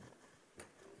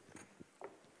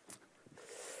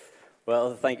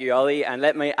Well, thank you, Ollie, and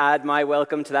let me add my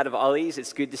welcome to that of Ollie's.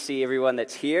 It's good to see everyone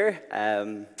that's here,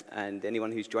 and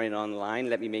anyone who's joining online,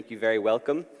 let me make you very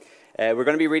welcome. We're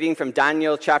going to be reading from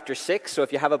Daniel chapter 6, so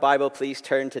if you have a Bible, please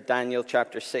turn to Daniel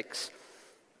chapter 6.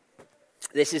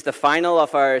 This is the final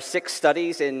of our 6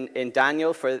 studies in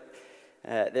Daniel for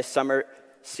this summer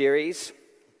series.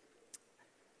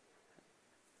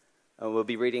 And we'll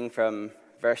be reading from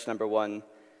verse number 1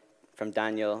 from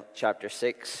Daniel chapter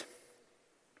 6.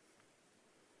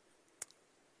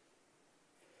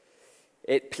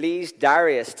 It pleased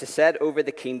Darius to set over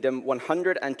the kingdom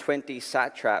 120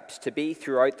 satraps to be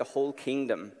throughout the whole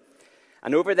kingdom,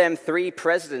 and over them 3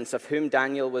 presidents, of whom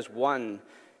Daniel was one,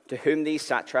 to whom these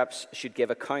satraps should give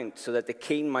account, so that the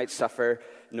king might suffer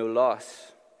no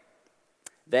loss.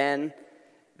 Then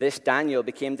this Daniel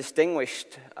became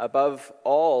distinguished above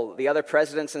all the other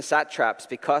presidents and satraps,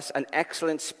 because an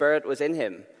excellent spirit was in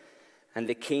him, and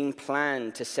the king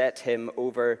planned to set him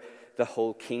over the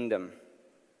whole kingdom.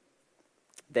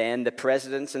 Then the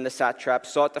presidents and the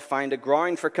satraps sought to find a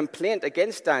ground for complaint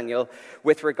against Daniel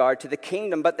with regard to the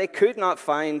kingdom, but they could not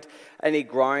find any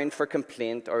ground for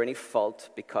complaint or any fault,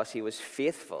 because he was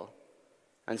faithful,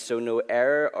 and so no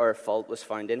error or fault was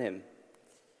found in him.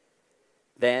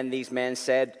 Then these men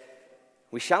said,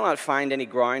 "We shall not find any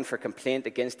ground for complaint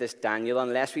against this Daniel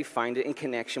unless we find it in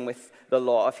connection with the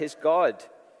law of his God."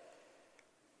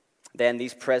 Then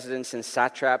these presidents and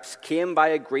satraps came by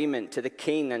agreement to the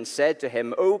king and said to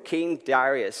him, "O King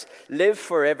Darius, live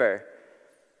forever.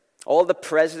 All the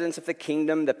presidents of the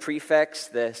kingdom, the prefects,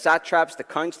 the satraps, the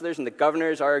counselors, and the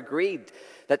governors are agreed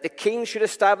that the king should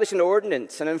establish an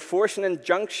ordinance and enforce an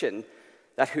injunction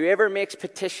that whoever makes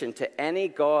petition to any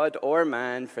god or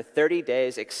man for 30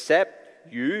 days,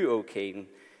 except you, O king,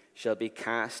 shall be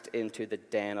cast into the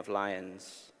den of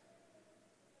lions.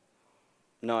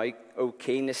 Now, O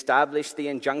king, establish the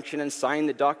injunction and sign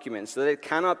the document, so that it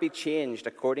cannot be changed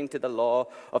according to the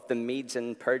law of the Medes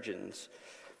and Persians,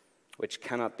 which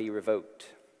cannot be revoked."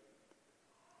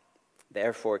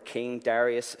 Therefore, King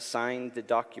Darius signed the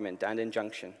document and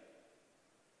injunction.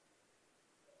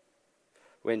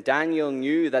 When Daniel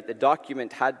knew that the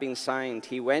document had been signed,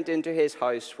 he went into his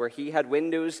house, where he had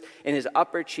windows in his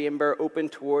upper chamber open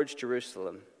towards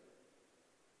Jerusalem.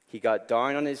 He got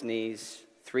down on his knees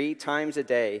 3 times a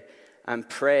day and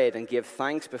prayed and gave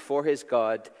thanks before his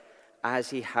God, as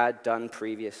he had done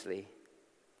previously.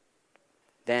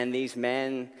 Then these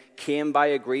men came by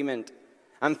agreement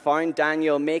and found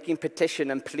Daniel making petition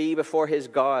and plea before his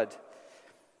God.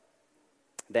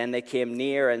 Then they came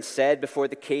near and said before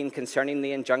the king concerning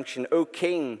the injunction, "O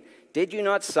king, did you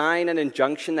not sign an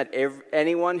injunction that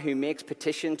anyone who makes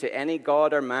petition to any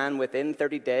god or man within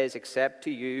 30 days, except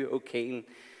to you, O king,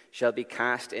 shall be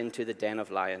cast into the den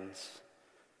of lions?"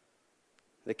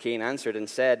 The king answered and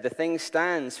said, "The thing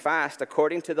stands fast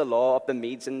according to the law of the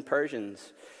Medes and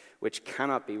Persians, which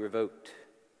cannot be revoked."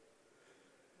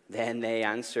 Then they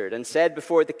answered and said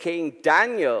before the king,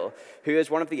 "Daniel, who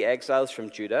is one of the exiles from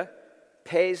Judah,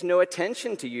 pays no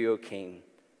attention to you, O king,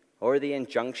 or the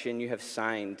injunction you have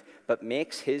signed, but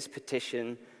makes his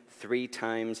petition 3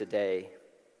 times a day."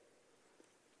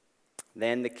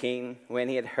 Then the king, when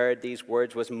he had heard these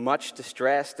words, was much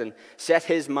distressed and set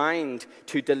his mind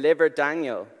to deliver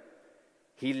Daniel.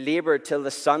 He labored till the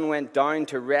sun went down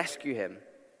to rescue him.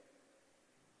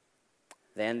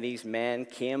 Then these men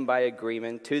came by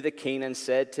agreement to the king and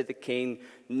said to the king,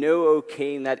 "Know, O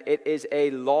king, that it is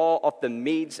a law of the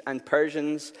Medes and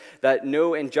Persians that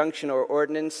no injunction or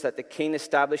ordinance that the king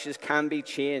establishes can be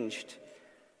changed."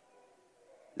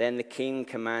 Then the king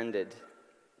commanded,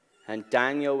 and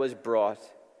Daniel was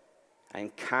brought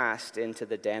and cast into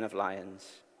the den of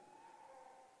lions.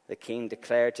 The king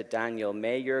declared to Daniel,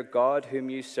 "May your God, whom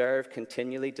you serve,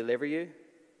 continually deliver you."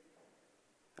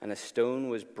 And a stone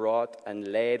was brought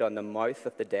and laid on the mouth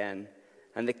of the den,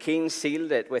 and the king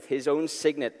sealed it with his own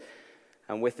signet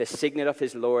and with the signet of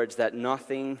his lords, that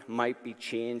nothing might be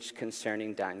changed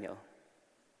concerning Daniel.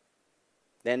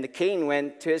 Then the king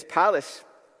went to his palace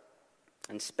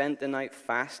and spent the night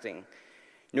fasting.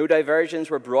 No diversions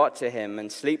were brought to him, and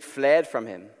sleep fled from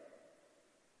him.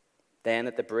 Then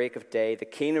at the break of day, the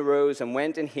king arose and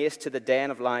went in haste to the den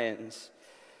of lions.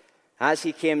 As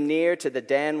he came near to the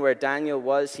den where Daniel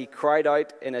was, he cried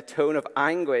out in a tone of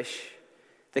anguish.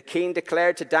 The king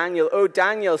declared to Daniel, "O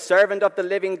Daniel, servant of the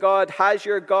living God, has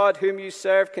your God, whom you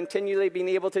serve, continually been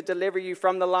able to deliver you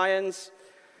from the lions?"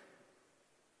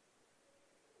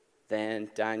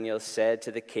 Then Daniel said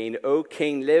to the king, "O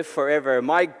king, live forever.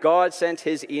 My God sent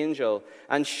his angel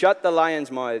and shut the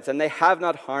lions' mouths, and they have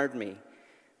not harmed me,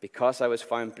 because I was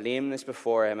found blameless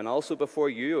before him, and also before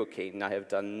you, O king. I have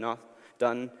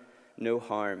done no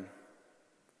harm.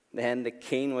 Then the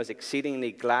king was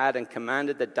exceedingly glad and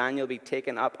commanded that Daniel be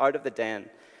taken up out of the den.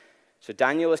 So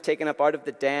Daniel was taken up out of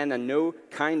the den, and no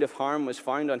kind of harm was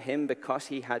found on him because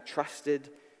he had trusted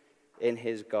in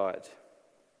his God.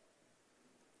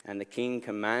 And the king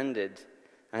commanded,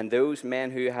 and those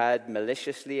men who had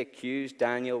maliciously accused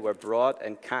Daniel were brought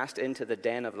and cast into the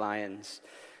den of lions,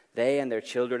 they and their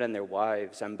children and their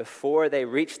wives. And before they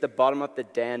reached the bottom of the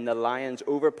den, the lions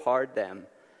overpowered them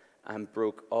and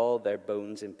broke all their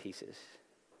bones in pieces.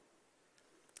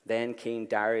 Then King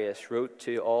Darius wrote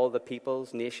to all the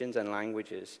peoples, nations, and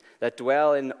languages that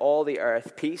dwell in all the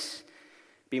earth, peace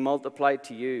be multiplied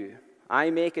to you. I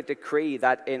make a decree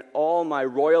that in all my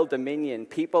royal dominion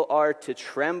people are to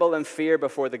tremble and fear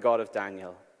before the God of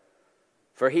Daniel.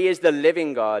 For he is the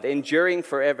living God, enduring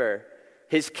forever.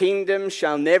 His kingdom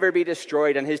shall never be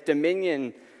destroyed, and his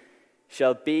dominion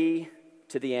shall be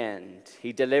to the end.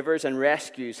 He delivers and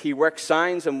rescues. He works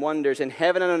signs and wonders in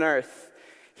heaven and on earth.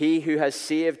 He who has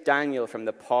saved Daniel from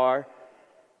the power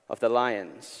of the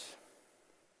lions.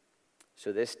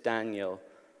 So this Daniel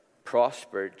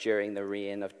prospered during the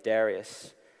reign of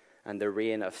Darius and the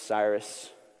reign of Cyrus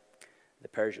the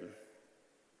Persian.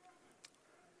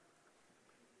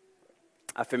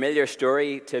 A familiar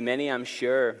story to many, I'm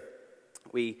sure.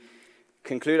 We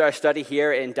conclude our study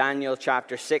here in Daniel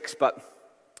chapter 6, but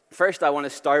first, I want to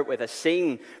start with a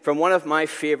scene from one of my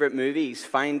favorite movies,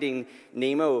 Finding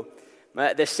Nemo.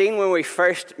 The scene when we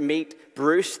first meet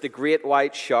Bruce, the great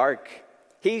white shark.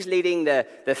 He's leading the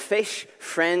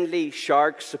fish-friendly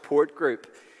shark support group.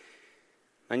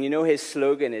 And you know his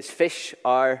slogan is, "Fish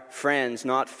are friends,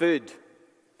 not food."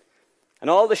 And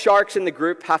all the sharks in the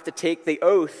group have to take the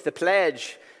oath, the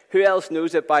pledge. Who else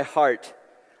knows it by heart?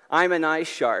 I'm a nice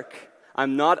shark.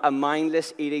 I'm not a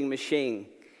mindless eating machine.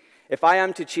 If I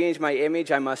am to change my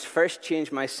image, I must first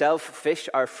change myself. Fish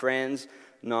are friends,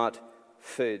 not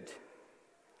food.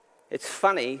 It's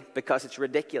funny because it's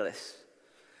ridiculous.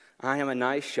 I am a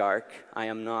nice shark. I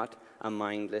am not a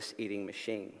mindless eating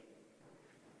machine.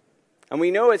 And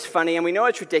we know it's funny and we know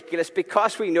it's ridiculous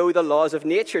because we know the laws of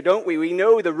nature, don't we? We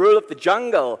know the rule of the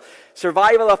jungle,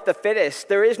 survival of the fittest.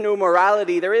 There is no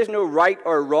morality. There is no right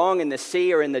or wrong in the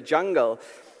sea or in the jungle.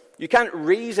 You can't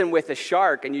reason with a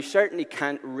shark, and you certainly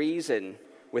can't reason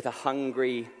with a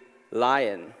hungry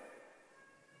lion.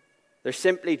 There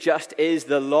simply just is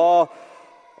the law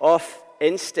of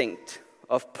instinct,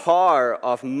 of power,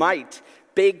 of might,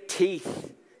 big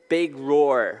teeth, big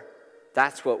roar.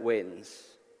 That's what wins.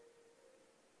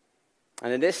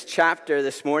 And in this chapter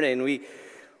this morning,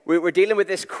 we're dealing with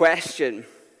this question.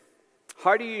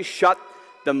 How do you shut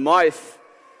the mouth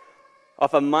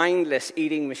of a mindless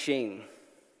eating machine?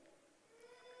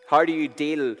 How do you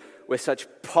deal with such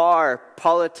power,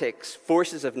 politics,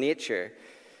 forces of nature?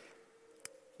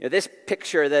 You know, this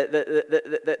picture,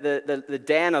 the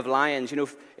den of lions, you know,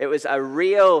 it was a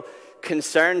real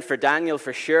concern for Daniel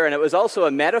for sure, and it was also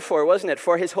a metaphor, wasn't it,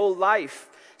 for his whole life,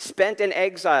 spent in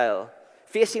exile,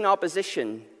 facing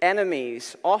opposition,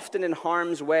 enemies, often in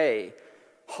harm's way.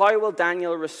 How will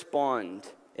Daniel respond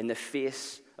in the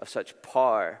face of such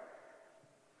power?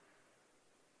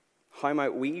 How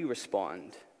might we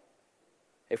respond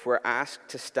if we're asked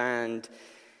to stand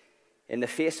in the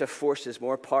face of forces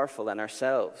more powerful than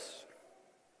ourselves?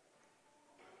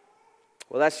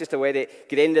 Well, that's just a way to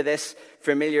get into this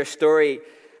familiar story.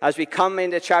 As we come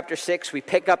into chapter 6, we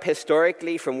pick up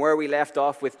historically from where we left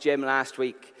off with Jim last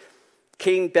week.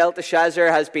 King Belteshazzar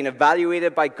has been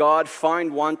evaluated by God,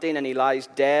 found wanting, and he lies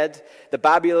dead. The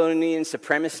Babylonian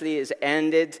supremacy is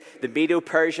ended. The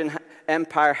Medo-Persian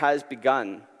Empire has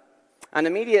begun. And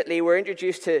immediately we're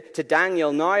introduced to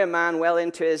Daniel, now a man well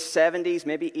into his 70s,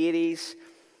 maybe 80s.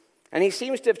 And he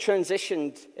seems to have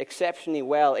transitioned exceptionally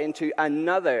well into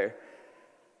another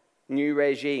new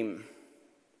regime.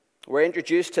 We're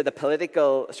introduced to the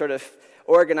political sort of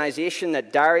organization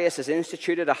that Darius has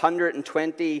instituted,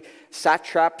 120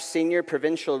 satraps, senior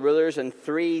provincial rulers, and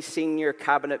 3 senior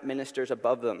cabinet ministers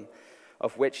above them,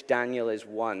 of which Daniel is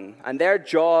one. And their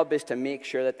job is to make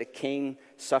sure that the king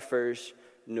suffers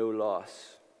no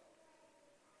loss.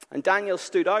 And Daniel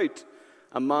stood out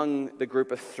among the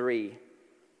group of 3,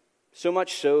 so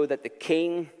much so that the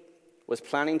king was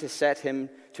planning to set him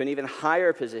to an even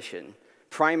higher position,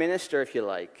 prime minister, if you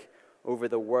like, over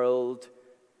the world's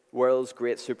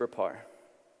great superpower.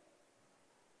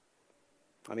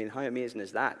 I mean, how amazing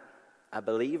is that? A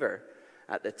believer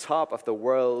at the top of the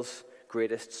world's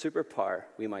greatest superpower,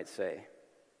 we might say.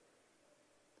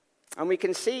 And we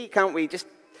can see, can't we, just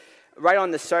right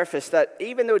on the surface, that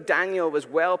even though Daniel was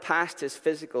well past his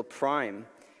physical prime,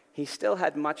 he still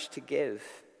had much to give.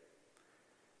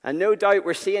 And no doubt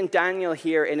we're seeing Daniel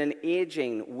here in an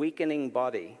aging, weakening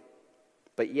body.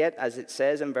 But yet, as it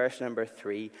says in verse number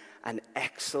 3, an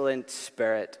excellent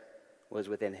spirit was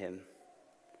within him.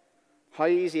 How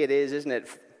easy it is, isn't it,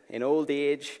 in old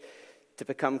age to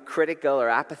become critical or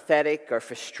apathetic or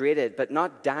frustrated, but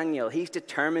not Daniel. He's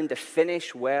determined to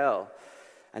finish well.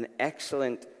 An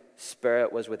excellent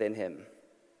spirit was within him.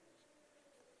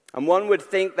 And one would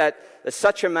think that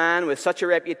such a man with such a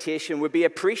reputation would be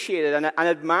appreciated and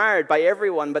admired by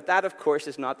everyone, but that, of course,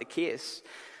 is not the case.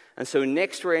 And so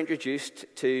next we're introduced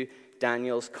to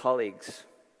Daniel's colleagues.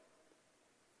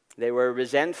 They were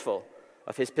resentful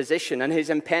of his position, and his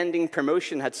impending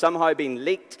promotion had somehow been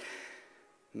leaked,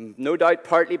 no doubt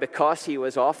partly because he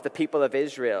was of the people of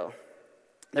Israel.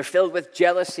 They're filled with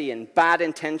jealousy and bad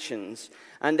intentions,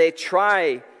 and they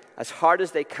try as hard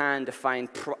as they can to find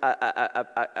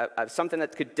something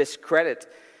that could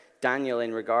discredit Daniel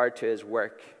in regard to his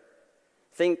work.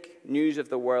 Think news of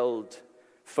the world,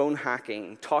 phone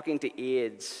hacking, talking to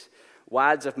aides,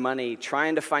 wads of money,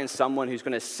 trying to find someone who's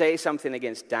going to say something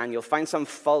against Daniel, find some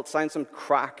fault, find some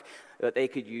crack that they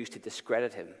could use to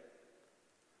discredit him.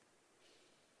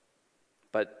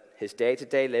 But his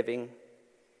day-to-day living,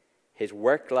 his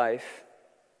work life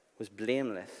was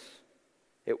blameless.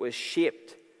 It was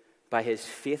shaped by his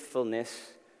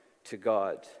faithfulness to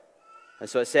God. And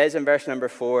so it says in verse number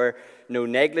 4, no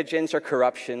negligence or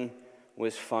corruption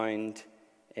was found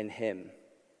in him.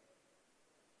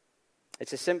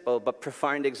 It's a simple but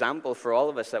profound example for all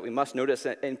of us that we must notice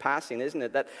in passing, isn't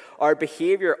it? That our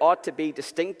behavior ought to be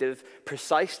distinctive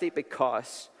precisely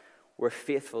because we're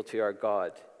faithful to our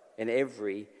God in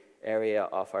every area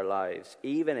of our lives,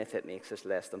 even if it makes us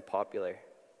less than popular.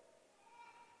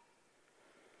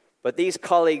 But these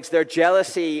colleagues, their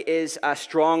jealousy is a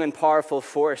strong and powerful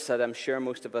force that I'm sure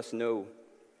most of us know.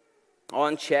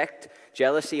 Unchecked,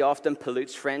 jealousy often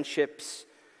pollutes friendships,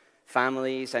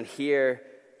 families, and here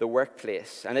the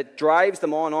workplace. And it drives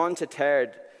them on to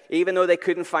tear. Even though they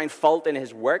couldn't find fault in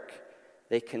his work,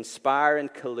 they conspire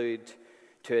and collude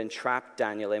to entrap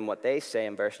Daniel in what they say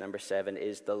in verse number 7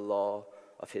 is the law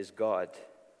of his God.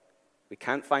 We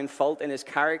can't find fault in his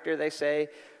character, they say,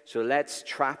 so let's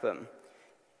trap him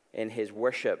in his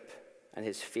worship and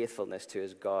his faithfulness to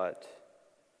his God.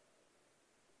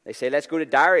 They say, let's go to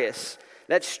Darius.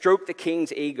 Let's stroke the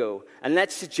king's ego. And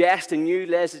let's suggest a new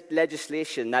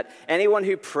legislation that anyone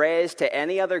who prays to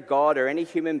any other god or any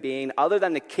human being other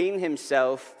than the king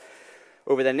himself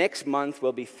over the next month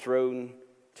will be thrown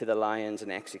to the lions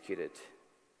and executed.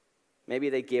 Maybe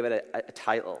they gave it a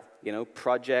title,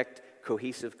 Project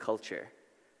Cohesive Culture.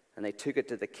 And they took it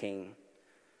to the king.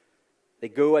 They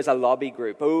go as a lobby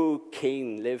group. Oh,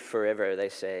 king, live forever, they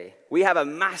say. We have a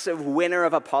massive winner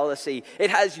of a policy. It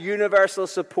has universal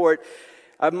support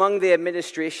among the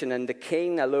administration. And the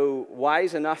king, although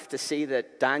wise enough to see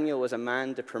that Daniel was a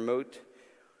man to promote,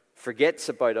 forgets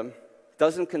about him,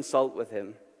 doesn't consult with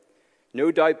him. No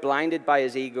doubt blinded by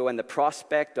his ego and the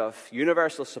prospect of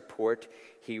universal support,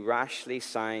 he rashly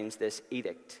signs this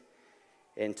edict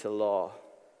into law.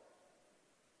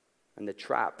 And the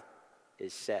trap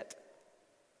is set.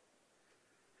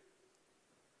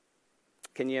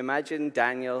 Can you imagine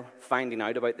Daniel finding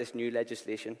out about this new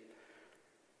legislation?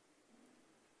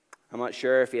 I'm not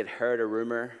sure if he had heard a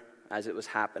rumor as it was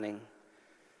happening,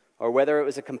 or whether it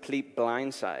was a complete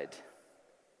blindside.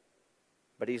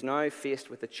 But he's now faced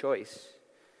with a choice.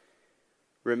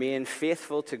 Remain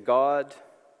faithful to God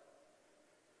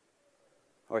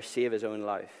or save his own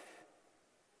life.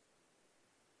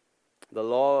 The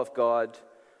law of God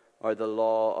or the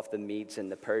law of the Medes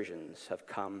and the Persians have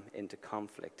come into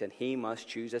conflict, and he must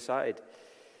choose a side.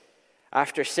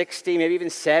 After 60, maybe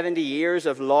even 70 years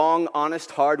of long,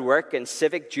 honest, hard work and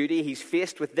civic duty, he's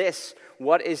faced with this.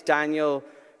 What is Daniel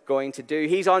going to do?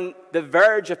 He's on the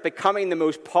verge of becoming the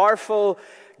most powerful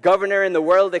governor in the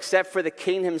world except for the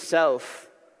king himself.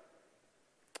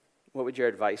 What would your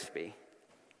advice be?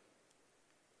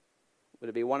 Would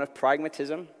it be one of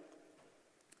pragmatism?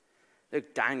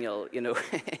 Look, Daniel,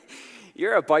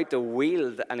 you're about to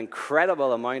wield an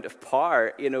incredible amount of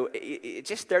power.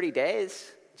 Just 30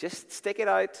 days. Just stick it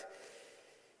out.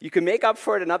 You can make up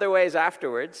for it in other ways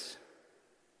afterwards.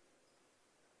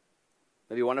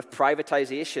 Maybe one of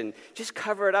privatization. Just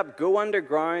cover it up. Go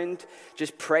underground.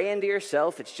 Just pray into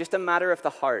yourself. It's just a matter of the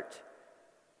heart.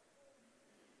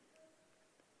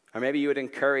 Or maybe you would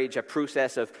encourage a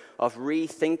process of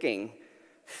rethinking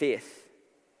faith.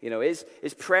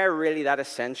 Is prayer really that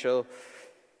essential?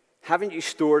 Haven't you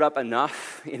stored up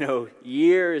enough,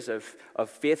 years of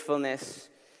faithfulness?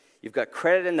 You've got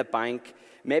credit in the bank.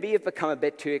 Maybe you've become a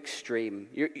bit too extreme.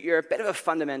 You're a bit of a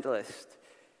fundamentalist.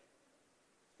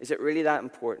 Is it really that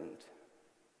important?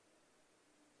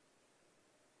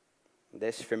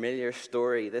 This familiar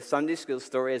story, this Sunday school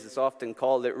story as it's often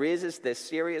called, it raises this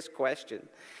serious question.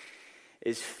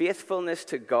 Is faithfulness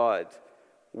to God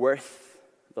worth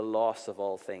the loss of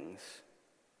all things?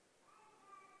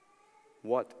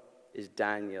 What is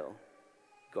Daniel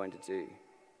going to do?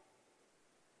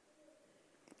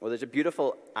 Well, there's a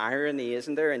beautiful irony,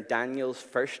 isn't there, in Daniel's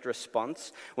first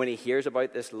response when he hears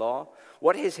about this law.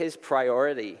 What is his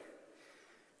priority?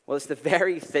 Well, it's the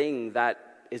very thing that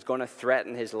is going to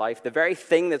threaten his life, the very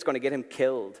thing that's going to get him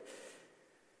killed.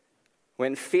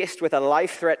 When faced with a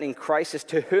life-threatening crisis,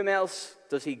 to whom else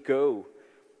does he go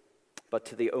but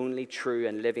to the only true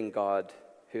and living God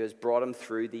who has brought him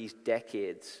through these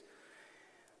decades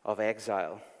of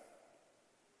exile?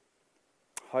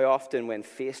 How often, when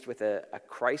faced with a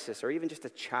crisis or even just a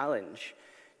challenge,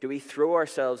 do we throw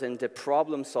ourselves into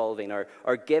problem solving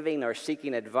or giving or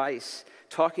seeking advice,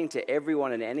 talking to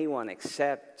everyone and anyone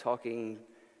except talking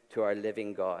to our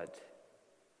living God?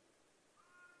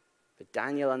 But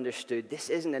Daniel understood this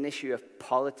isn't an issue of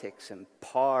politics and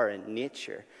power and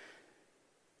nature.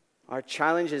 Our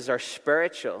challenges are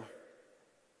spiritual.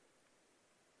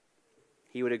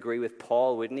 He would agree with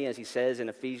Paul, wouldn't he, as he says in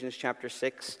Ephesians chapter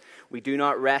 6, we do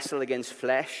not wrestle against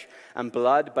flesh and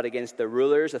blood, but against the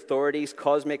rulers, authorities,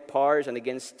 cosmic powers, and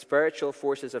against spiritual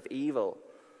forces of evil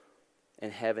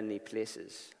in heavenly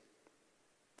places.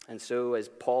 And so, as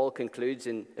Paul concludes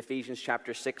in Ephesians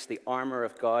chapter 6, the armor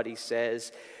of God, he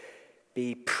says,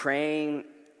 be praying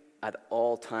at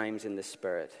all times in the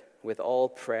Spirit, with all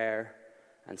prayer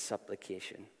and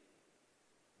supplication.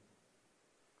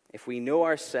 If we know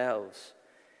ourselves,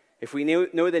 if we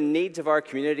know the needs of our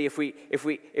community, if we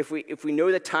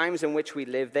know the times in which we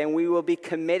live, then we will be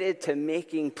committed to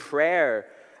making prayer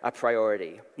a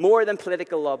priority, more than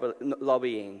political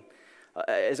lobbying,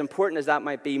 as important as that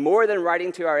might be, more than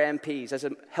writing to our MPs, as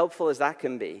helpful as that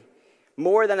can be,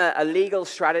 more than a legal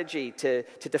strategy to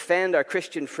defend our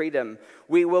Christian freedom.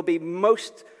 We will be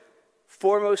first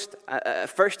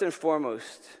and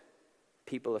foremost,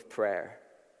 people of prayer,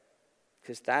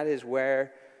 because that is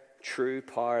where true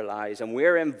power lies. And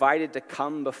we're invited to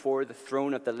come before the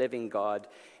throne of the living God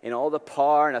in all the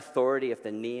power and authority of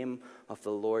the name of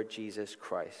the Lord Jesus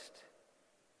Christ.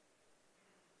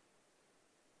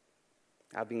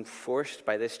 I've been forced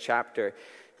by this chapter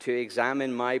to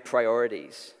examine my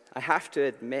priorities. I have to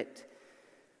admit,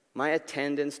 my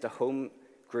attendance to home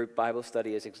group Bible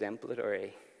study is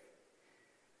exemplary.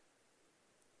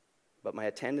 But my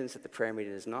attendance at the prayer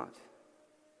meeting is not.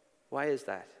 Why is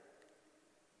that?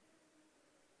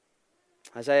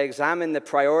 As I examine the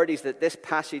priorities that this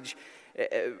passage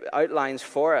outlines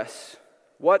for us,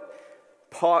 what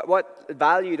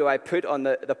value do I put on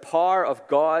the power of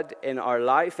God in our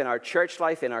life, in our church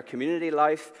life, in our community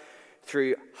life,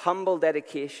 through humble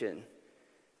dedication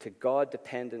to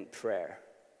God-dependent prayer?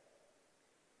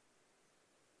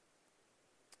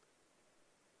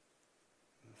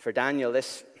 For Daniel,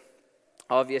 this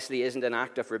obviously isn't an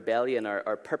act of rebellion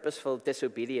or purposeful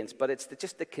disobedience, but it's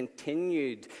just the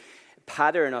continued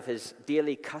pattern of his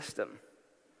daily custom.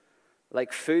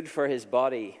 Like food for his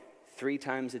body 3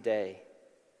 times a day,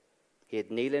 he'd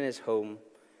kneel in his home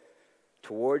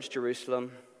towards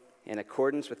Jerusalem in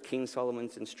accordance with King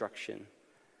Solomon's instruction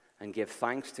and give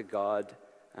thanks to God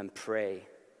and pray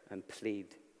and plead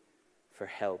for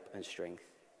help and strength.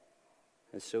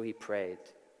 And so he prayed.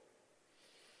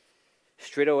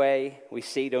 Straight away, we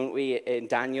see, don't we, in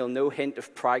Daniel, no hint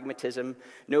of pragmatism,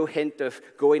 no hint of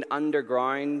going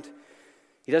underground.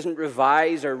 He doesn't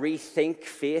revise or rethink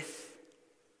faith.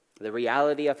 The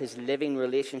reality of his living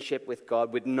relationship with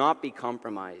God would not be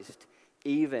compromised,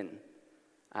 even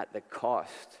at the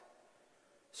cost,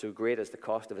 so great as the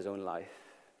cost of his own life.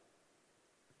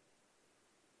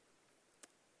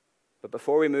 But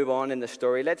before we move on in the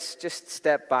story, let's just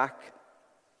step back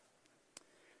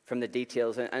from the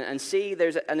details and see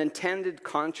there's an intended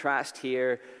contrast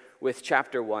here with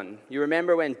chapter 1. You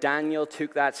remember when Daniel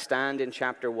took that stand in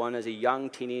chapter 1 as a young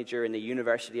teenager in the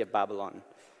University of Babylon.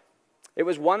 It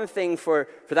was one thing for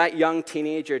that young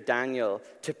teenager, Daniel,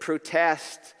 to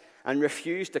protest and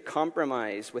refuse to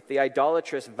compromise with the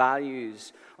idolatrous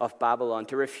values of Babylon,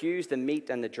 to refuse the meat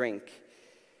and the drink.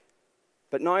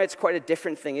 But now it's quite a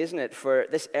different thing, isn't it, for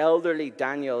this elderly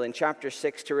Daniel in chapter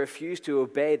 6 to refuse to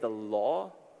obey the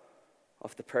law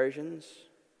of the Persians,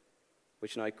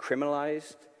 which now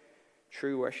criminalized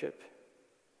true worship.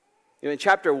 You know, in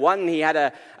chapter 1, he had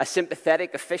a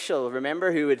sympathetic official,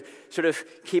 remember, who would sort of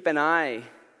keep an eye.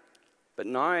 But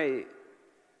now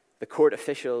the court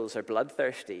officials are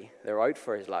bloodthirsty. They're out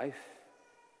for his life.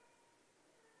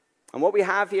 And what we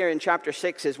have here in chapter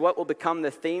 6 is what will become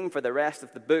the theme for the rest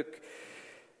of the book.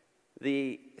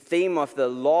 The theme of the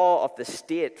law of the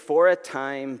state for a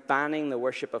time banning the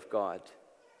worship of God,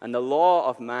 and the law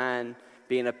of man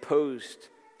being opposed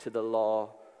to the law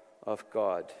of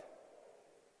God.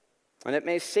 And it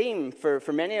may seem for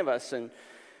many of us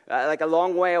like a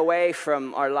long way away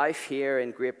from our life here in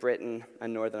Great Britain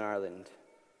and Northern Ireland.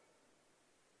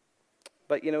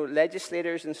 But,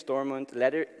 legislators in Stormont,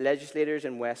 legislators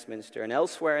in Westminster, and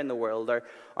elsewhere in the world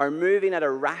are moving at a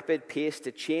rapid pace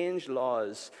to change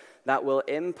laws that will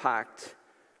impact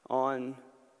on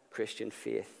Christian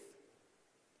faith,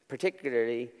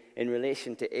 particularly in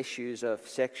relation to issues of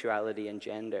sexuality and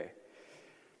gender.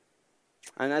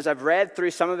 And as I've read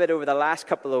through some of it over the last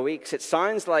couple of weeks, it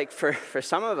sounds like for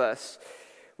some of us,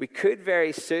 we could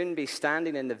very soon be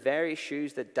standing in the very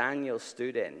shoes that Daniel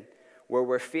stood in, where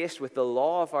we're faced with the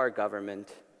law of our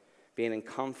government being in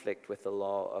conflict with the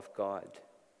law of God.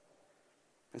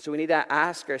 And so we need to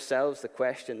ask ourselves the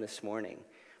question this morning,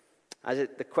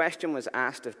 the question was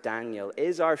asked of Daniel,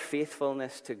 is our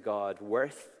faithfulness to God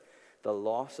worth the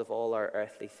loss of all our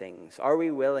earthly things? Are we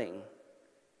willing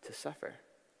to suffer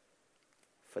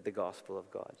for the gospel of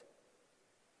God?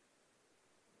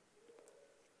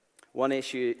 One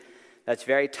issue that's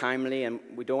very timely, and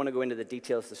we don't want to go into the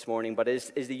details this morning, but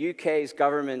is the UK's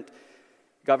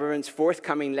government's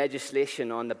forthcoming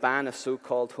legislation on the ban of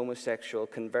so-called homosexual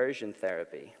conversion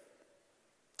therapy.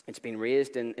 It's been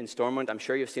raised in Stormont. I'm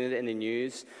sure you've seen it in the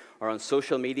news or on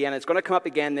social media, and it's going to come up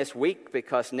again this week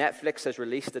because Netflix has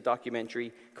released a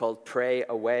documentary called Pray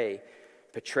Away,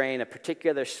 portraying a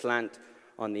particular slant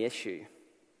on the issue.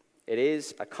 It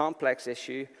is a complex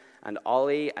issue, and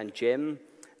Ollie and Jim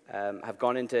have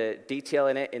gone into detail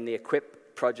in it in the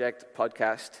Equip Project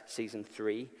podcast, Season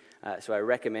 3. So I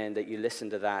recommend that you listen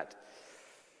to that.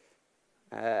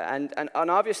 And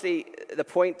obviously, the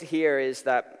point here is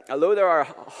that although there are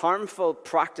harmful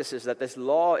practices that this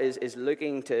law is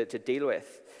looking to deal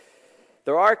with,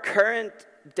 there are current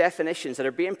definitions that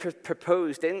are being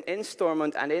proposed in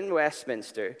Stormont and in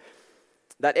Westminster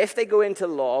that, if they go into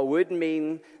law, would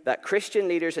mean that Christian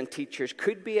leaders and teachers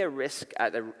could be at risk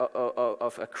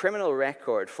of a criminal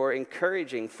record for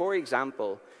encouraging, for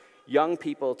example, young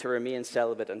people to remain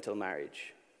celibate until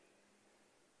marriage.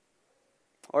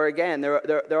 Or again,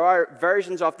 there are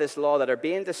versions of this law that are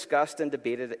being discussed and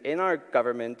debated in our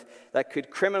government that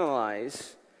could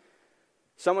criminalize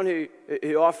someone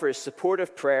who offers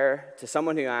supportive prayer to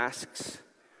someone who asks,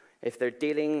 if they're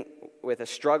dealing with a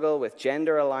struggle with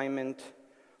gender alignment,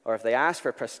 or if they ask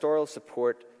for pastoral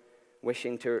support,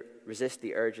 wishing to resist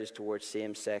the urges towards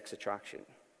same-sex attraction.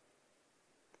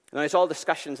 Now, it's all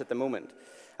discussions at the moment.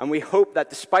 And we hope that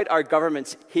despite our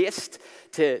government's haste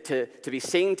to be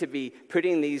seen to be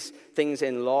putting these things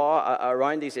in law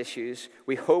around these issues,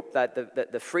 we hope that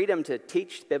the freedom to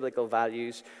teach biblical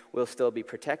values will still be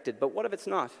protected. But what if it's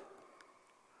not?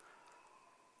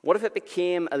 What if it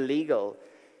became illegal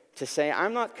to say,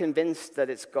 I'm not convinced that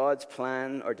it's God's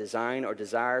plan or design or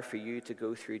desire for you to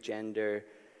go through gender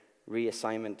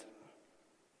reassignment?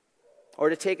 Or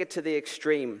to take it to the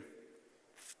extreme,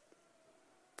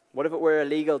 what if it were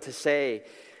illegal to say,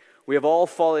 we have all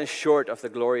fallen short of the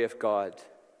glory of God.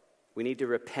 We need to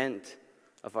repent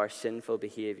of our sinful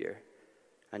behavior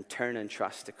and turn and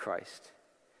trust to Christ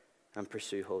and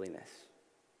pursue holiness?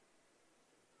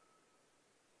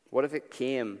 What if it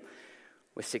came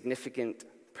with significant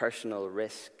personal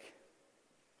risk,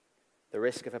 the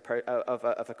risk of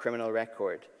a criminal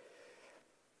record?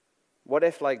 What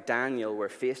if, like Daniel, we're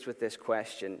faced with this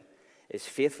question, is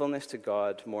faithfulness to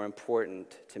God more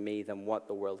important to me than what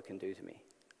the world can do to me?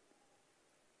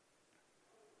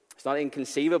 It's not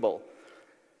inconceivable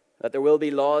that there will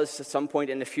be laws at some point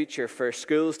in the future for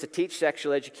schools to teach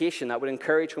sexual education that would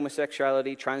encourage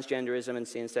homosexuality, transgenderism, and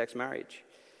same-sex marriage.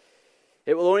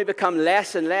 It will only become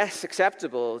less and less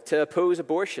acceptable to oppose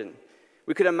abortion.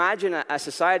 We could imagine a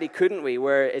society, couldn't we,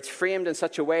 where it's framed in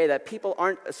such a way that people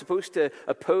aren't supposed to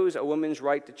oppose a woman's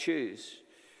right to choose.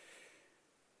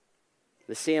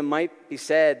 The same might be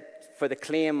said for the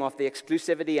claim of the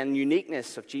exclusivity and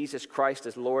uniqueness of Jesus Christ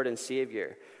as Lord and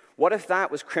Savior. What if that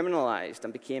was criminalized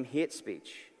and became hate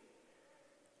speech?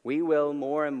 We will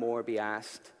more and more be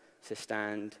asked to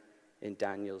stand in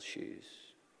Daniel's shoes.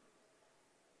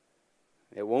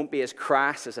 It won't be as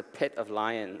crass as a pit of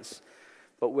lions,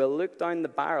 but we'll look down the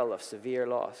barrel of severe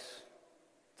loss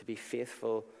to be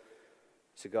faithful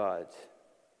to God.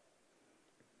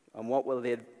 And what will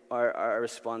our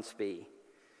response be?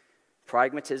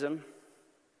 Pragmatism?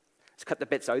 Let's cut the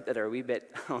bits out that are a wee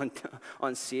bit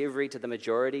unsavory to the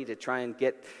majority to try and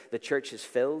get the churches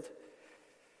filled.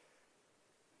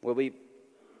 Will we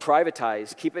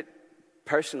privatize, keep it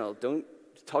personal? Don't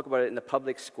talk about it in the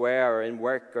public square or in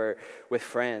work or with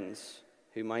friends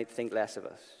who might think less of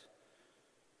us.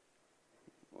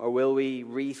 Or will we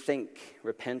rethink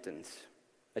repentance,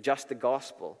 adjust the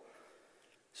gospel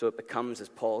so it becomes, as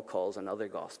Paul calls, another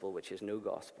gospel, which is no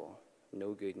gospel,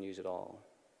 no good news at all?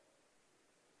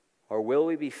 Or will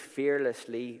we be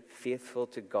fearlessly faithful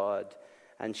to God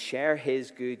and share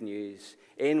his good news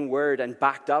in word and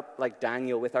backed up like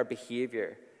Daniel with our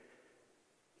behavior,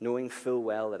 knowing full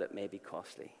well that it may be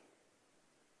costly?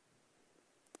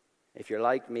 If you're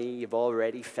like me, you've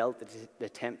already felt the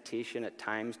temptation at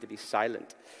times to be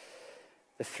silent.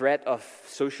 The threat of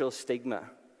social stigma,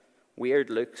 weird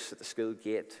looks at the school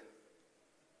gate,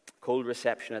 cold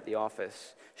reception at the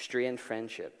office, strained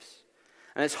friendships.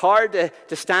 And it's hard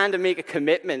to stand and make a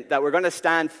commitment that we're going to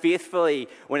stand faithfully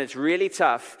when it's really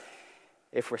tough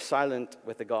if we're silent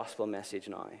with the gospel message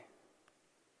now.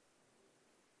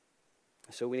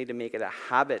 So we need to make it a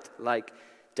habit, like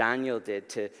Daniel did,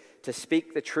 to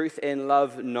speak the truth in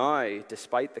love now,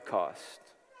 despite the cost.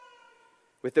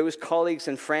 With those colleagues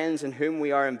and friends in whom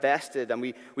we are invested, and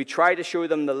we try to show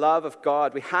them the love of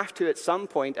God, we have to, at some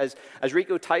point, as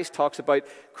Rico Tice talks about,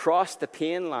 cross the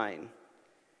pain line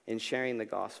in sharing the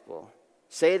gospel.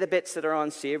 Say the bits that are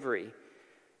unsavory.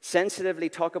 Sensitively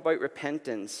talk about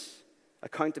repentance,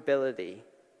 accountability,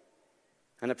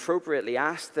 and appropriately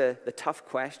ask the tough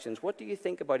questions. What do you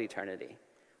think about eternity?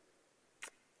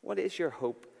 What is your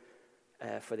hope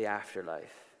for the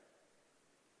afterlife?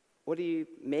 What do you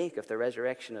make of the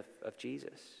resurrection of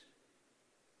Jesus?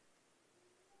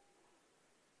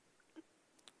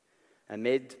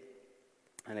 Amid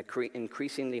an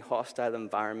increasingly hostile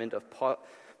environment of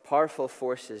powerful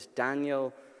forces,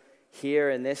 Daniel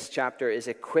here in this chapter is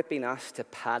equipping us to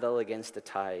paddle against the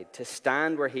tide, to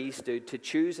stand where he stood, to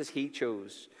choose as he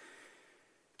chose,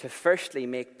 to firstly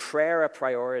make prayer a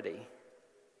priority,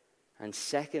 and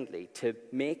secondly, to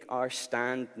make our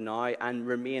stand now and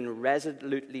remain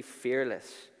resolutely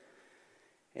fearless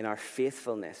in our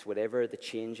faithfulness, whatever the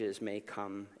changes may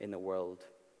come in the world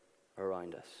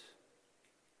around us.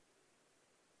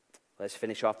 Let's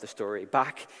finish off the story.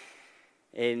 Back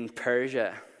in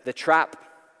Persia, the trap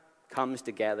comes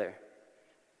together.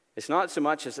 It's not so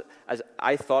much as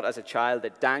I thought as a child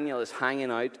that Daniel is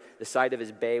hanging out the side of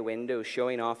his bay window,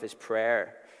 showing off his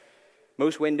prayer.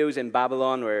 Most windows in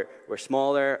Babylon were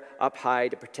smaller, up high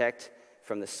to protect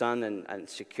from the sun and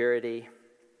security.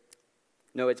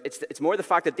 No, it's more the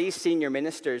fact that these senior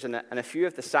ministers and a few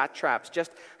of the satraps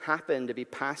just happened to be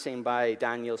passing by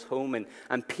Daniel's home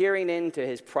and peering into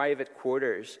his private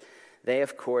quarters. They,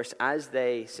 of course, as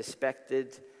they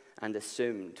suspected and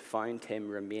assumed, found him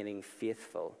remaining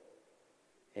faithful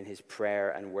in his prayer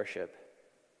and worship.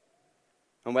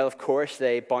 And well, of course,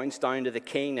 they bounced down to the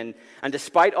king, and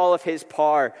despite all of his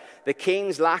power, the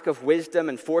king's lack of wisdom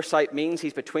and foresight means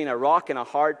he's between a rock and a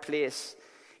hard place.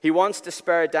 He wants to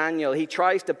spare Daniel. He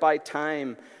tries to buy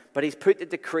time, but he's put the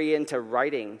decree into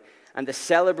writing, and the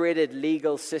celebrated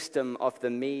legal system of the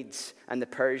Medes and the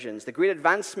Persians, the great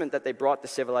advancement that they brought to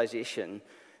civilization,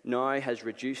 now has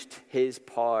reduced his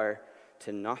power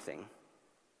to nothing.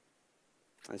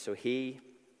 And so he,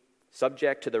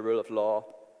 subject to the rule of law,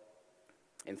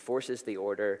 enforces the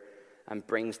order and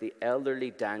brings the elderly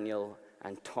Daniel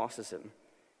and tosses him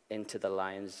into the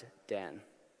lion's den.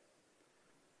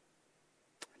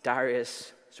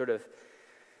 Darius sort of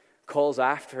calls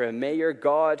after him, "May your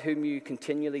God, whom you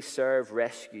continually serve,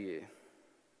 rescue you."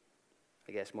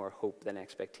 I guess more hope than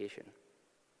expectation.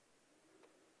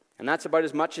 And that's about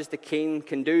as much as the king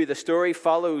can do. The story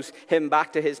follows him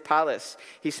back to his palace.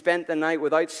 He spent the night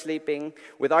without sleeping,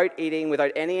 without eating,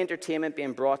 without any entertainment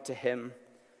being brought to him.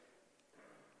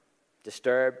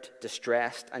 Disturbed,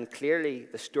 distressed, and clearly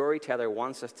the storyteller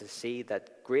wants us to see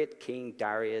that great King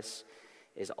Darius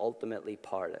is ultimately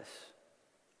powerless.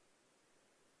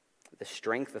 The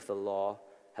strength of the law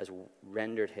has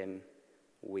rendered him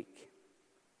weak.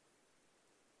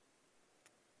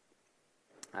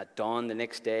 At dawn the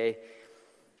next day,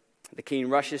 the king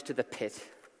rushes to the pit.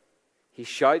 He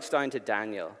shouts down to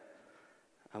Daniel.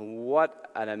 And what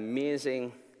an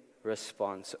amazing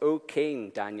response. "O king,"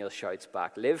 Daniel shouts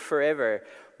back, "live forever.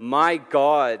 My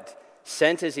God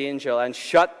sent his angel and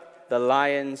shut the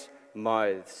lions'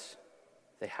 mouths.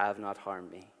 They have not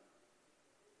harmed me."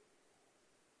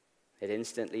 It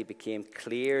instantly became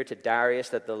clear to Darius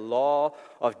that the law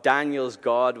of Daniel's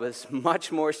God was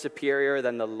much more superior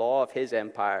than the law of his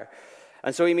empire.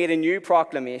 And so he made a new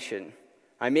proclamation.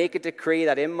 "I make a decree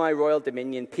that in my royal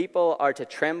dominion people are to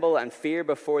tremble and fear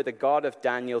before the God of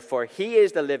Daniel, for he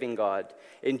is the living God,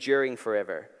 enduring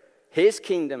forever. His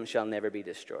kingdom shall never be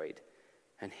destroyed,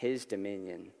 and his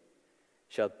dominion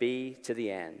shall be to the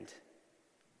end.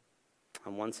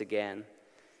 And once again,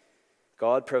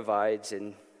 God provides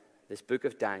in this book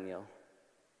of Daniel,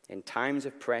 in times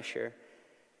of pressure,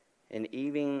 in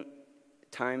even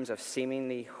times of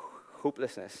seemingly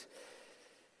hopelessness,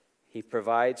 he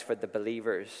provides for the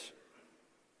believers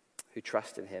who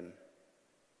trust in him.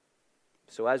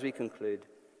 So as we conclude,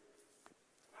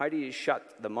 how do you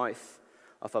shut the mouth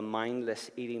of a mindless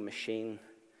eating machine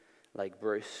like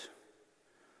Bruce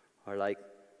or like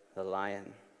the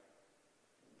lion?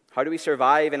 How do we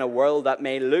survive in a world that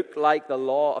may look like the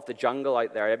law of the jungle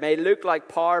out there? It may look like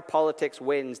power politics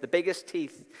wins, the biggest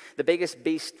teeth, the biggest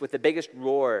beast with the biggest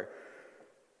roar.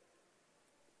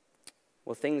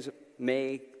 Well, things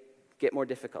may get more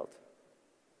difficult.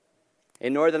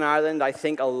 In Northern Ireland, I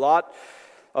think a lot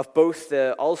of both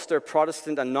the Ulster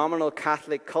Protestant and nominal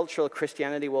Catholic cultural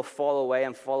Christianity will fall away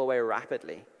and fall away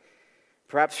rapidly.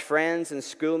 Perhaps friends and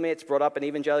schoolmates brought up in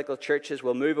evangelical churches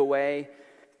will move away,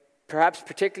 perhaps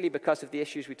particularly because of the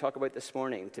issues we talk about this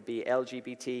morning, to be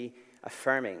LGBT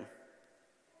affirming.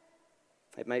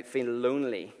 It might feel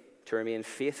lonely to remain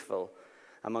faithful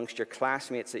amongst your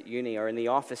classmates at uni or in the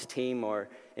office team or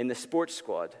in the sports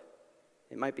squad.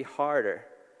 It might be harder,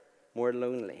 more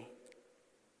lonely.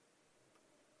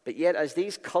 But yet, as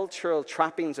these cultural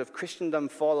trappings of Christendom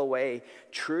fall away,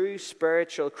 true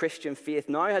spiritual Christian faith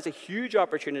now has a huge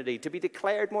opportunity to be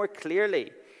declared more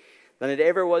clearly than it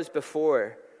ever was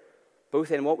before,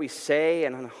 both in what we say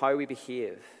and on how we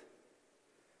behave.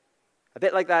 A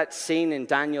bit like that scene in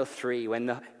Daniel 3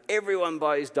 when everyone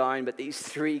bows down, but these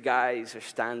three guys are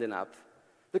standing up.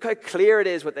 Look how clear it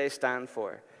is what they stand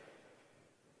for.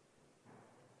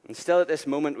 And still at this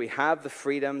moment, we have the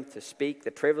freedom to speak,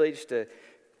 the privilege to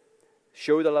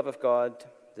show the love of God,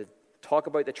 to talk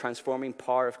about the transforming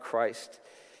power of Christ.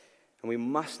 And we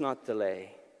must not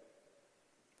delay.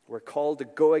 We're called to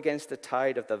go against the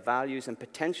tide of the values and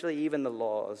potentially even the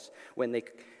laws when they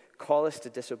call us to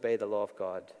disobey the law of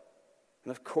God.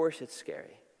 And of course it's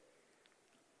scary.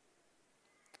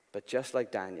 But just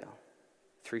like Daniel,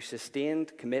 through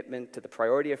sustained commitment to the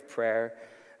priority of prayer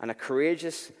and a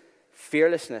courageous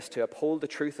fearlessness to uphold the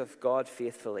truth of God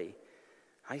faithfully,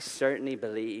 I certainly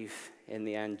believe in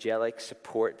the angelic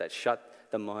support that shut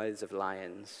the mouths of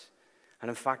lions. And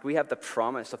in fact, we have the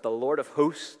promise of the Lord of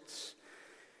hosts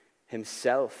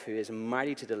himself, who is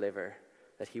mighty to deliver,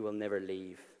 that he will never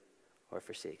leave or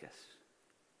forsake us.